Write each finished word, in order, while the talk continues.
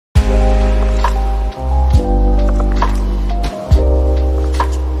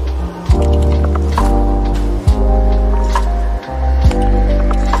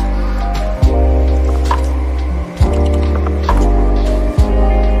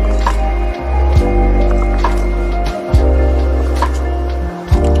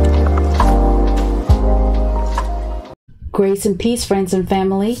Grace and peace, friends and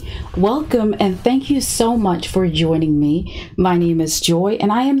family. Welcome and thank you so much for joining me. My name is Joy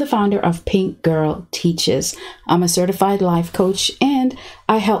and I am the founder of Pink Girl Teaches. I'm a certified life coach and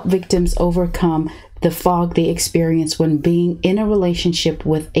I help victims overcome the fog they experience when being in a relationship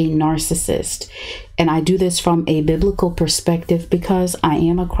with a narcissist. And I do this from a biblical perspective because I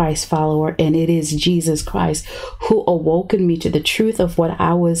am a Christ follower, and it is Jesus Christ who awoken me to the truth of what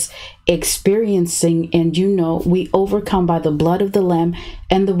I was experiencing. And we overcome by the blood of the Lamb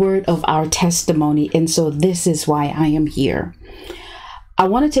and the word of our testimony. And so this is why I am here. I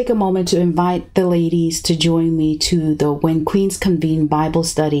want to take a moment to invite the ladies to join me to the When Queens Convene Bible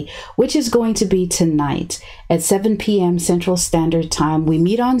study, which is going to be tonight at 7 p.m. Central Standard Time. We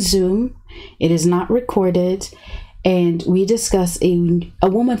meet on Zoom. It is not recorded. And we discuss a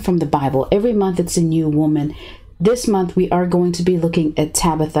woman from the Bible. Every month it's a new woman. This month we are going to be looking at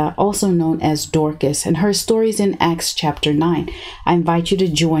Tabitha, also known as Dorcas, and her stories in Acts chapter 9. I invite you to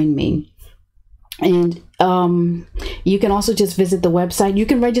join me. And you can also just visit the website. You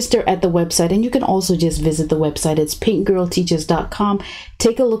can register at the website, and you can also just visit the website. It's pinkgirlteaches.com.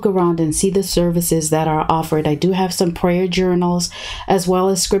 Take a look around and see the services that are offered. I do have some prayer journals as well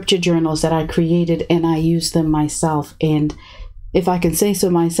as scripture journals that I created, and I use them myself. And if I can say so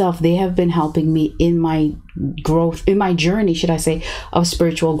myself, they have been helping me in my growth, in my journey, should I say, of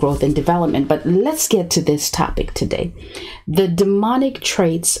spiritual growth and development. But let's get to this topic today. The demonic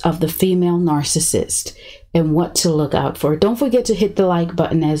traits of the female narcissist and what to look out for. Don't forget to hit the like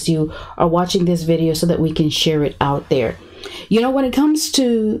button as you are watching this video so that we can share it out there. When it comes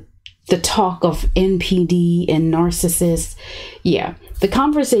to the talk of NPD and narcissists, the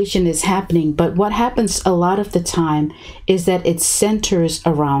conversation is happening, but what happens a lot of the time is that it centers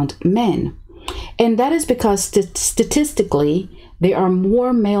around men. And that is because statistically, there are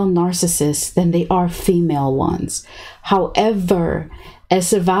more male narcissists than there are female ones. However, as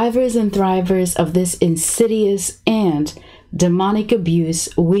survivors and thrivers of this insidious and demonic abuse,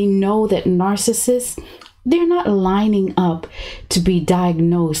 we know that narcissists, they're not lining up to be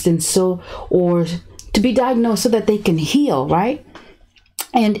diagnosed so that they can heal, right?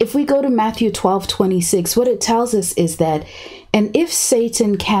 And if we go to Matthew 12:26, what it tells us is that, and if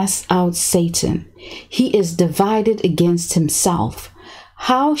Satan casts out Satan, he is divided against himself.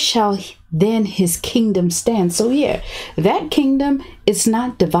 How shall then his kingdom stand? So that kingdom is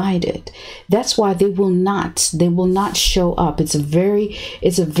not divided. That's why they will not show up. It's a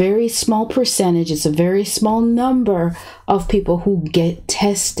very small percentage. It's a very small number of people who get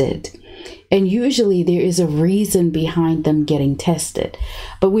tested. And usually there is a reason behind them getting tested.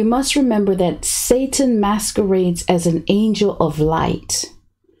 But we must remember that Satan masquerades as an angel of light.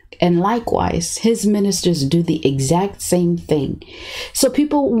 And likewise, his ministers do the exact same thing. So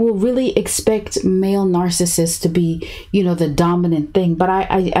people will really expect male narcissists to be, the dominant thing. But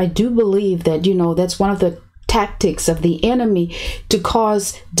I do believe that, that's one of the tactics of the enemy to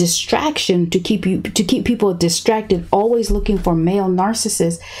cause distraction, to keep people distracted, always looking for male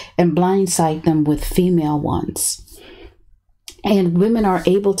narcissists and blindside them with female ones. And women are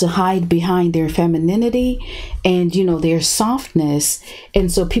able to hide behind their femininity and, their softness. And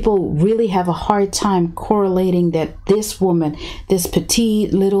so people really have a hard time correlating that this woman, this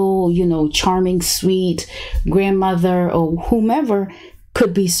petite little, charming, sweet grandmother or whomever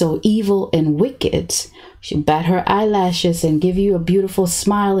could be so evil and wicked. She bat her eyelashes and give you a beautiful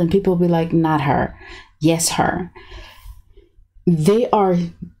smile, and people will be like, not her. Yes, her. They are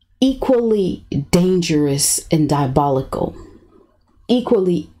equally dangerous and diabolical,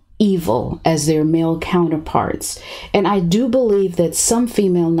 equally evil as their male counterparts. And I do believe that some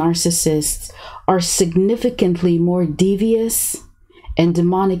female narcissists are significantly more devious and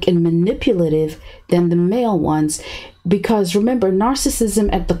demonic and manipulative than the male ones. Because remember,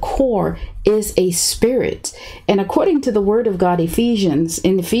 narcissism at the core is a spirit. And according to the word of God, in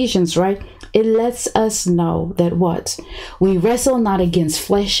Ephesians, right, it lets us know that what? We wrestle not against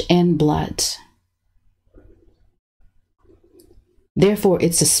flesh and blood. Therefore,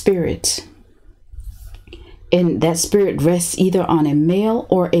 it's a spirit. And that spirit rests either on a male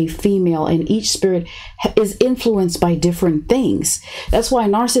or a female, and each spirit is influenced by different things. That's why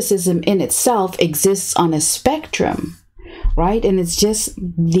narcissism in itself exists on a spectrum, right? And it's just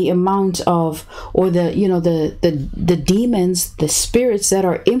the amount of, or the demons, the spirits that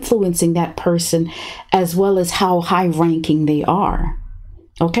are influencing that person, as well as how high ranking they are.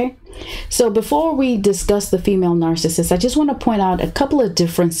 Okay, so before we discuss the female narcissist, I just want to point out a couple of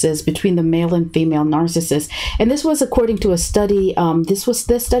differences between the male and female narcissist. And this was according to a study. This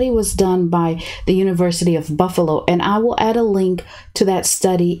study was done by the University of Buffalo, and I will add a link to that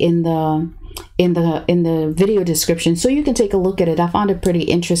study in the in the video description so you can take a look at it. I found it pretty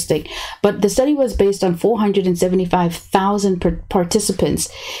interesting. But the study was based on 475,000 participants,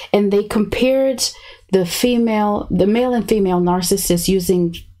 and they compared the male and female narcissists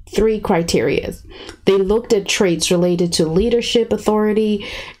using 3 criteria. They looked at traits related to leadership, authority,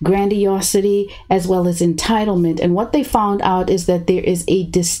 grandiosity, as well as entitlement. And what they found out is that there is a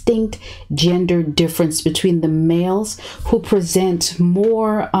distinct gender difference between the males who present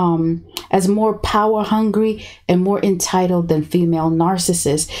more as more power hungry and more entitled than female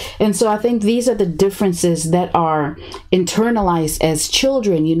narcissists. And so I think these are the differences that are internalized as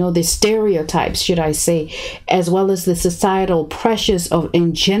children, you know, the stereotypes, should I say, as well as the societal pressures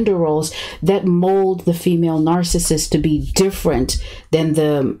and gender roles that mold the female narcissist to be different than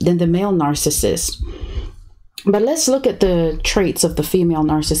the male narcissist. But let's look at the traits of the female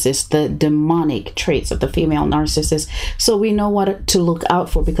narcissist, the demonic traits of the female narcissist, so we know what to look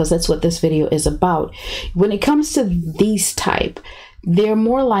out for, because that's what this video is about. When it comes to these type, they're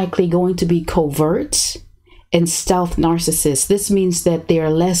more likely going to be covert and stealth narcissists. This means that they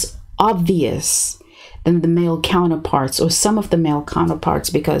are less obvious than the male counterparts, or some of the male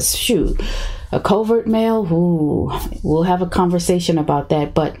counterparts, because shoot, a covert male, ooh, we'll have a conversation about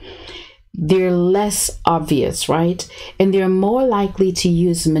that, but they're less obvious, right? And they're more likely to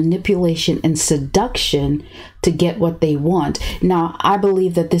use manipulation and seduction to get what they want. Now, I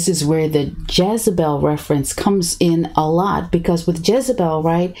believe that this is where the Jezebel reference comes in a lot, because with Jezebel,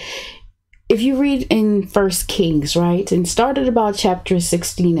 right, if you read in 1 Kings, right, and start at about chapter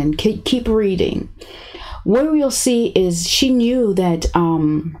 16 and keep reading, what we'll see is she knew that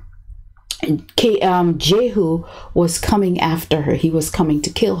Jehu was coming after her. He was coming to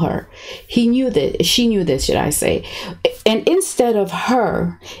kill her. He knew that. She knew this, should I say. And instead of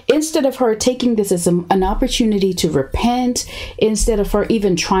her taking this as an opportunity to repent, instead of her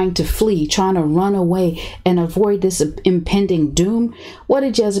even trying to flee, trying to run away and avoid this impending doom, what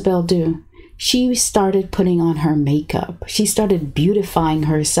did Jezebel do? She started putting on her makeup. She started beautifying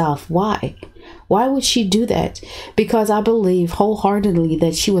herself. Why? Why would she do that? Because I believe wholeheartedly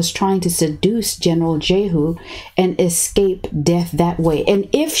that she was trying to seduce General Jehu and escape death that way. And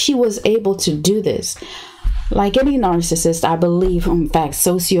if she was able to do this, like any narcissist, I believe, in fact,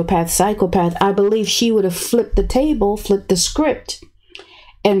 sociopath, psychopath, I believe she would have flipped the table, flipped the script,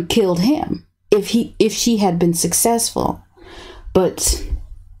 and killed him if she had been successful. But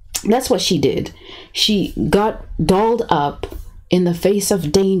that's what she did. She got dolled up in the face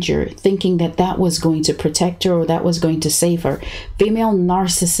of danger, thinking that that was going to protect her or that was going to save her. Female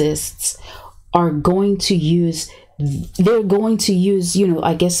narcissists are going to use, they're going to use, you know,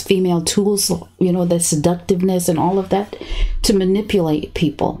 I guess female tools, you know, the seductiveness and all of that to manipulate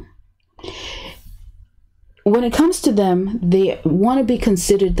people. When it comes to them, they want to be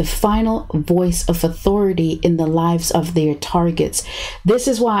considered the final voice of authority in the lives of their targets. This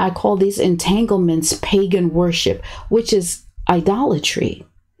is why I call these entanglements pagan worship, which is idolatry.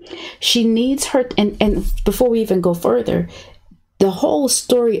 She needs her, and before we even go further, the whole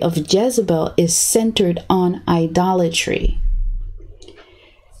story of Jezebel is centered on idolatry.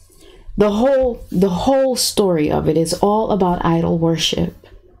 The whole story of it is all about idol worship.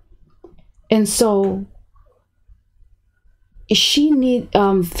 And so she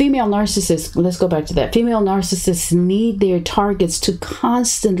female narcissists, let's go back to that. Female narcissists need their targets to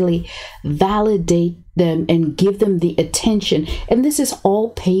constantly validate them and give them the attention. And this is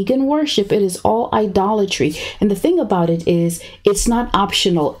all pagan worship. It is all idolatry. And the thing about it is, it's not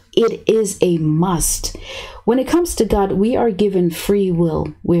optional. It is a must. When it comes to God, we are given free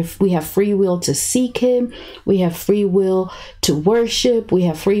will. We have free will to seek Him. We have free will to worship. We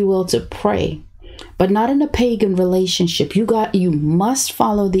have free will to pray. But not in a pagan relationship. You must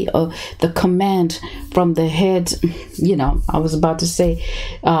follow the command from the head. You know, I was about to say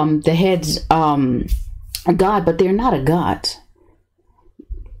the head's God, but they're not a God.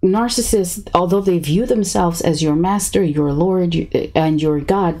 Narcissists, although they view themselves as your master, your Lord, and your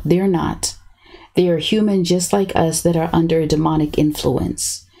God, they're not. They are human just like us that are under a demonic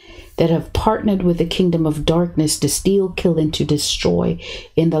influence, that have partnered with the kingdom of darkness to steal, kill, and to destroy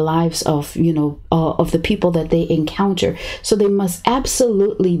in the lives of, you know, of the people that they encounter. So they must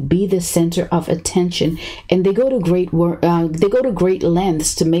absolutely be the center of attention, and they go to great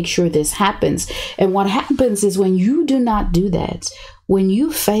lengths to make sure this happens. And what happens is, when you do not do that, when you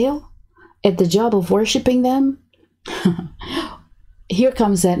fail at the job of worshiping them, here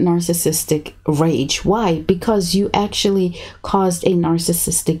comes that narcissistic rage. Why? Because you actually caused a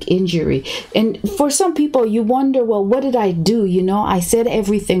narcissistic injury. And for some people, you wonder, well, what did I do? You know, I said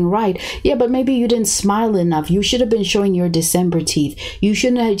everything right. Yeah, but maybe you didn't smile enough. You should have been showing your December teeth. You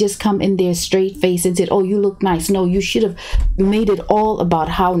shouldn't have just come in there straight face and said, oh, you look nice. No, you should have made it all about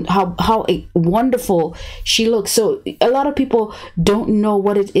how wonderful she looks. So a lot of people don't know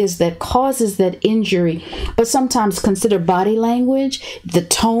what it is that causes that injury, but sometimes consider body language, the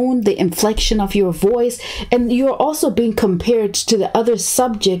tone, the inflection of your voice, and you're also being compared to the other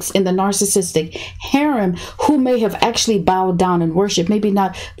subjects in the narcissistic harem who may have actually bowed down and worshiped, maybe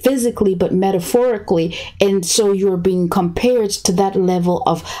not physically but metaphorically, and so you're being compared to that level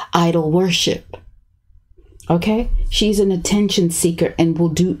of idol worship. Okay, she's an attention seeker and will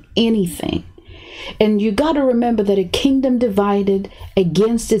do anything. And you got to remember that a kingdom divided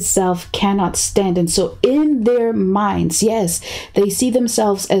against itself cannot stand. And so in their minds, yes, they see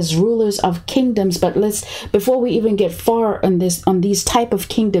themselves as rulers of kingdoms. But before we even get far on these type of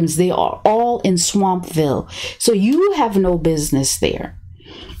kingdoms, they are all in Swampville. So you have no business there.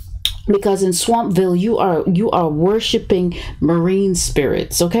 Because in Swampville, you are worshiping marine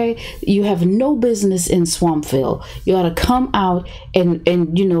spirits, okay? You have no business in Swampville. You ought to come out and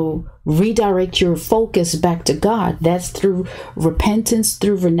you know, redirect your focus back to God. That's through repentance,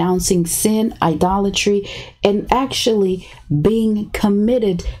 through renouncing sin, idolatry, and actually being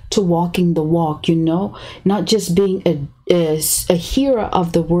committed to walking the walk, you know, not just being a hearer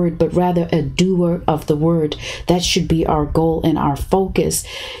of the word, but rather a doer of the word. That should be our goal and our focus.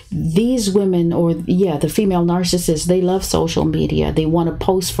 These women, or the female narcissists, they love social media. They want to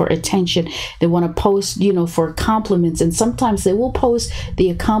post for attention. They want to post, you know, for compliments. And sometimes they will post the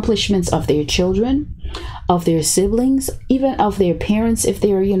accomplishments of their children, of their siblings, even of their parents if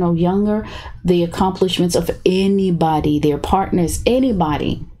they're, you know, younger, the accomplishments of anybody, their partners,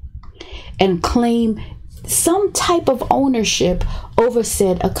 anybody, and claim some type of ownership over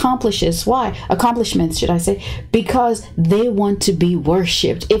said accomplishments. Why? Accomplishments, should I say? Because they want to be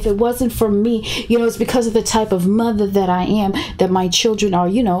worshipped. If it wasn't for me, you know, it's because of the type of mother that I am that my children are,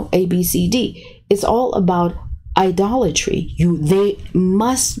 you know, A, B, C, D. It's all about idolatry. They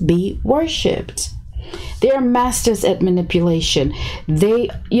must be worshipped. They're masters at manipulation. They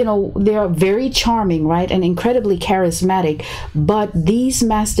are very charming, right? And incredibly charismatic. But these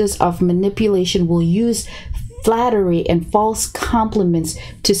masters of manipulation will use flattery and false compliments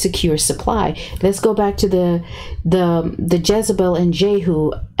to secure supply. Let's go back to the Jezebel and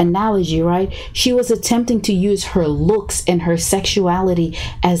Jehu analogy, right? She was attempting to use her looks and her sexuality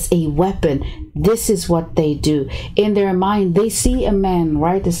as a weapon. This is what they do. In their mind, they see a man,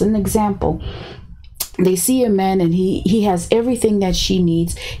 right? This is an example. They see a man and he has everything that she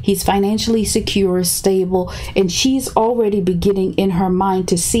needs. He's financially secure, stable, and she's already beginning in her mind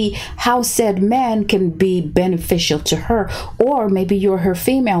to see how said man can be beneficial to her. Or maybe you're her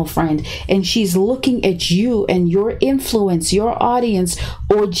female friend and she's looking at you and your influence, your audience,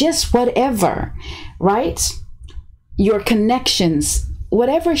 or just whatever, right? Your connections,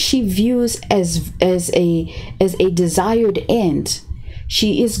 whatever she views as a desired end.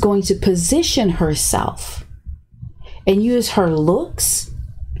 She is going to position herself and use her looks.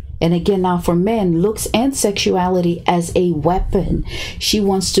 And again, now for men, looks and sexuality as a weapon. She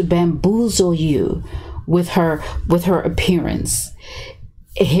wants to bamboozle you with her appearance.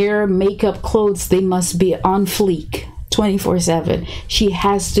 Hair, makeup, clothes, they must be on fleek 24/7. She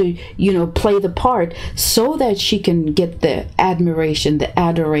has to, you know, play the part so that she can get the admiration, the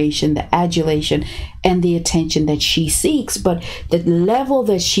adoration, the adulation, and the attention that she seeks. But the level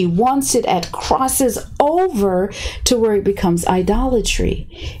that she wants it at crosses over to where it becomes idolatry,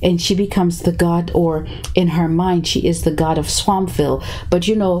 and she becomes the god, or in her mind she is the god of Swampville. But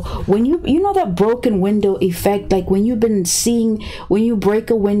you know, when you know that broken window effect, like when you break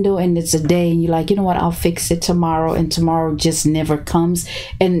a window and it's a day and you're like, you know what, I'll fix it tomorrow, and tomorrow just never comes,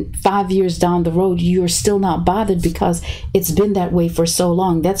 and 5 years down the road you're still not bothered because it's been that way for so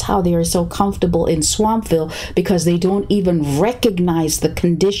long. That's how they are so comfortable in Swampville, because they don't even recognize the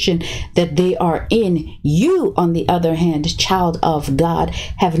condition that they are in. You, on the other hand, child of God,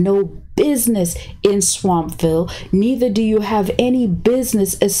 have no business in Swampville. Neither do you have any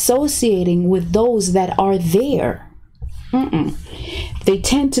business associating with those that are there. They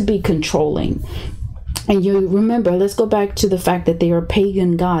tend to be controlling. And you remember, let's go back to the fact that they are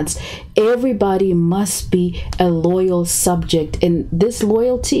pagan gods. Everybody must be a loyal subject. And this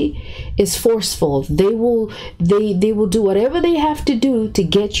loyalty is forceful. They will do whatever they have to do to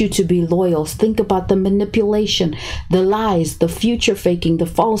get you to be loyal. Think about the manipulation, the lies, the future faking, the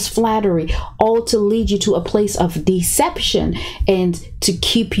false flattery, all to lead you to a place of deception and to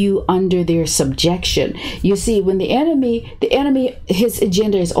keep you under their subjection. You see, when the enemy, his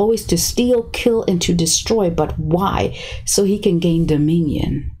agenda is always to steal, kill, and to destroy. But why? So he can gain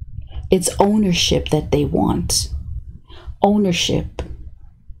dominion. It's ownership that they want. Ownership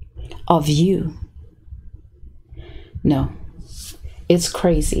of you. No, it's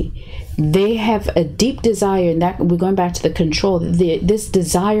crazy. They have a deep desire, and that we're going back to the control. This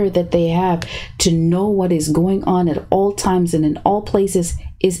desire that they have to know what is going on at all times and in all places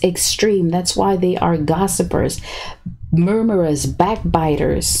is extreme. That's why they are gossipers, murmurers,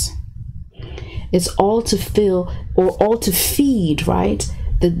 backbiters. It's all to fill or all to feed, right?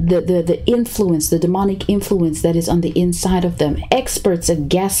 The influence, the demonic influence that is on the inside of them. Experts at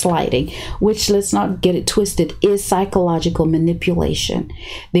gaslighting, which, let's not get it twisted, is psychological manipulation.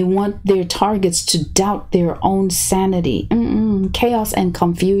 They want their targets to doubt their own sanity. Chaos and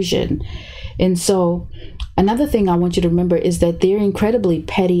confusion. And so another thing I want you to remember is that they're incredibly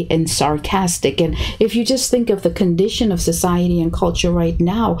petty and sarcastic. And if you just think of the condition of society and culture right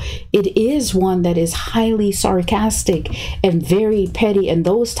now, it is one that is highly sarcastic and very petty. And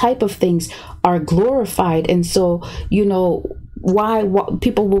those type of things are glorified. And so, you know, why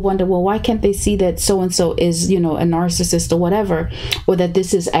people will wonder, well, why can't they see that so-and-so is, you know, a narcissist or whatever, or that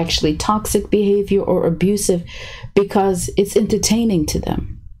this is actually toxic behavior or abusive, because it's entertaining to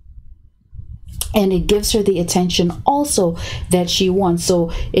them. And it gives her the attention also that she wants. So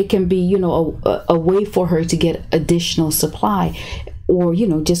it can be, you know, a way for her to get additional supply, or, you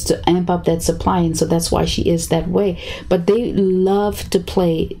know, just to amp up that supply. And so that's why she is that way. But they love to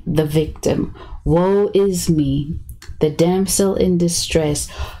play the victim. Woe is me, the damsel in distress.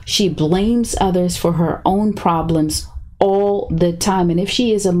 She blames others for her own problems all the time. And if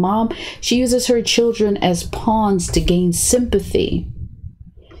she is a mom, she uses her children as pawns to gain sympathy.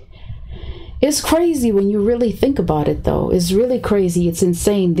 It's crazy when you really think about it, though. It's really crazy. It's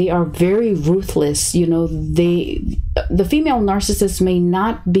insane. They are very ruthless. You know, the female narcissist may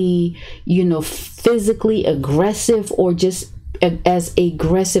not be, you know, physically aggressive or just as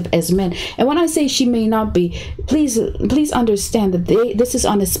aggressive as men. And when I say she may not be, please understand that this is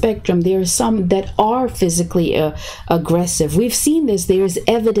on a spectrum. There are some that are physically aggressive. We've seen this. There is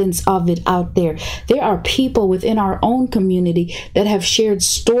evidence of it out there. There are people within our own community that have shared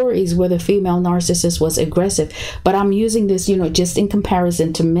stories where the female narcissist was aggressive. But I'm using this, you know, just in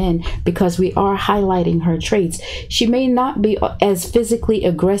comparison to men, because we are highlighting her traits. She may not be as physically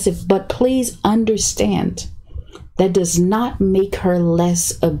aggressive, but please understand, that does not make her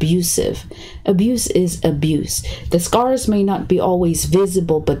less abusive. Abuse is abuse. The scars may not be always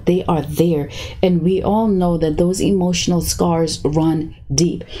visible, but they are there. And we all know that those emotional scars run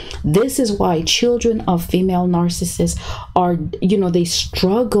deep. This is why children of female narcissists are, you know, they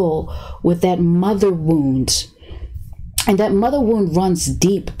struggle with that mother wound. And that mother wound runs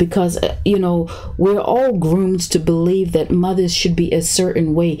deep because, you know, we're all groomed to believe that mothers should be a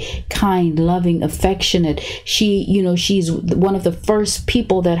certain way, kind, loving, affectionate. You know, she's one of the first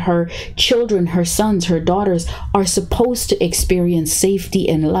people that her children, her sons, her daughters are supposed to experience safety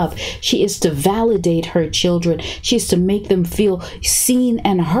and love. She is to validate her children. She is to make them feel seen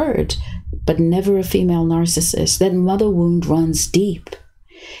and heard, but never a female narcissist. That mother wound runs deep.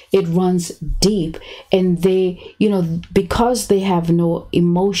 It runs deep, and they, you know, because they have no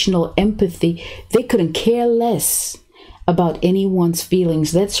emotional empathy, they couldn't care less about anyone's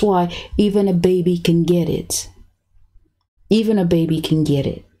feelings. That's why even a baby can get it. Even a baby can get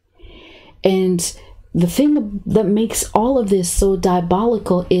it. And the thing that makes all of this so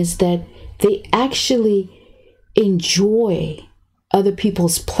diabolical is that they actually enjoy other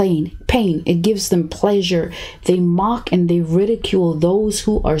people's pain. It gives them pleasure. They mock and they ridicule those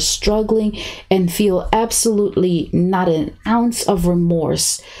who are struggling and feel absolutely not an ounce of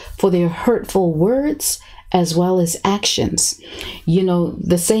remorse for their hurtful words as well as actions. You know,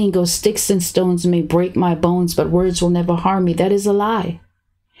 the saying goes, sticks and stones may break my bones, but words will never harm me. That is a lie.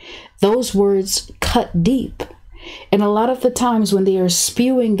 Those words cut deep. And a lot of the times when they are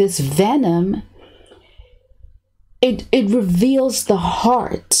spewing this venom, it reveals the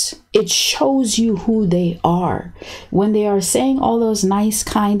heart. It shows you who they are. When they are saying all those nice,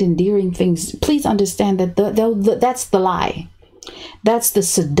 kind, endearing things, please understand that that's the lie. That's the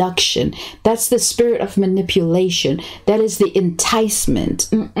seduction. That's the spirit of manipulation. That is the enticement.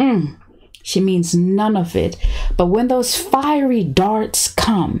 She means none of it. But when those fiery darts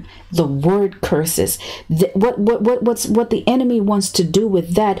come, the word curses, what the enemy wants to do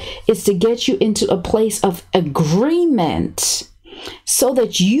with that is to get you into a place of agreement so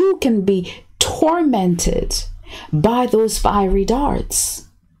that you can be tormented by those fiery darts.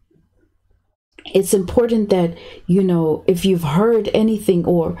 It's important that, if you've heard anything,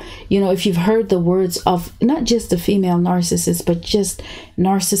 or, if you've heard the words of not just the female narcissist, but just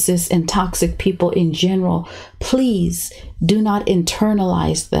narcissists and toxic people in general, please do not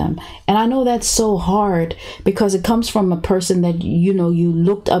internalize them. And I know that's so hard because it comes from a person that, you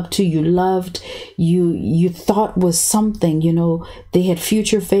looked up to, you loved, you thought was something, they had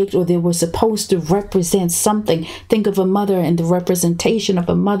future faked, or they were supposed to represent something. Think of a mother and the representation of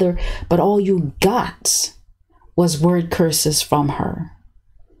a mother, but all you got was word curses from her.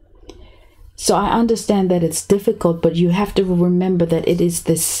 So I understand that it's difficult, but you have to remember that it is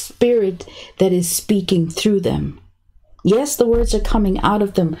the spirit that is speaking through them. Yes, the words are coming out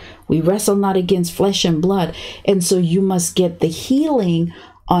of them. We wrestle not against flesh and blood. And so you must get the healing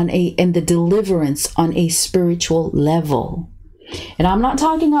and the deliverance on a spiritual level. And I'm not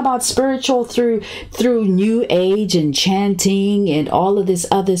talking about spiritual through new age and chanting and all of this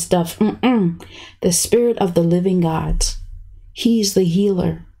other stuff. The Spirit of the living God. He's the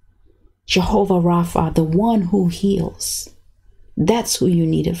healer. Jehovah Rapha, the one who heals. That's who you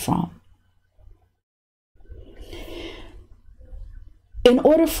need it from. In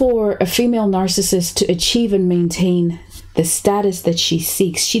order for a female narcissist to achieve and maintain the status that she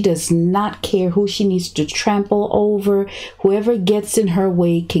seeks, she does not care who she needs to trample over. Whoever gets in her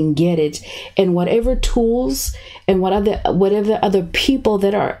way can get it. And whatever tools and whatever other people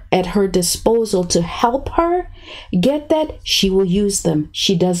that are at her disposal to help her get that, she will use them.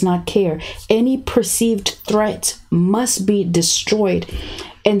 She does not care. Any perceived threat must be destroyed.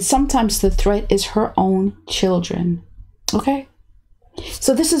 And sometimes the threat is her own children. Okay?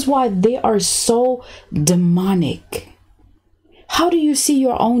 So this is why they are so demonic. How do you see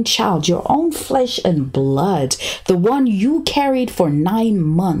your own child, your own flesh and blood, the one you carried for 9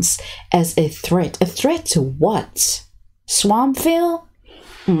 months, as a threat? A threat to what? Swampville?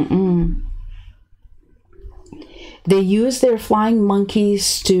 They use their flying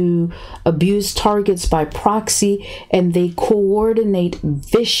monkeys to abuse targets by proxy, and they coordinate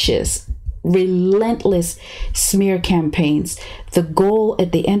vicious, relentless smear campaigns. The goal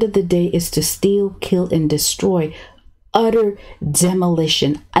at the end of the day is to steal, kill, and destroy. Utter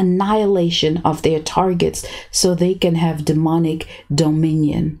demolition, annihilation of their targets so they can have demonic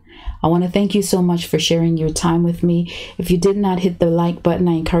dominion. I want to thank you so much for sharing your time with me. If you did not hit the like button,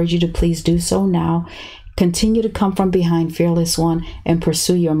 I encourage you to please do so now. Continue to come from behind, fearless one, and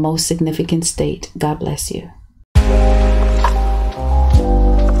pursue your most significant state. God bless you.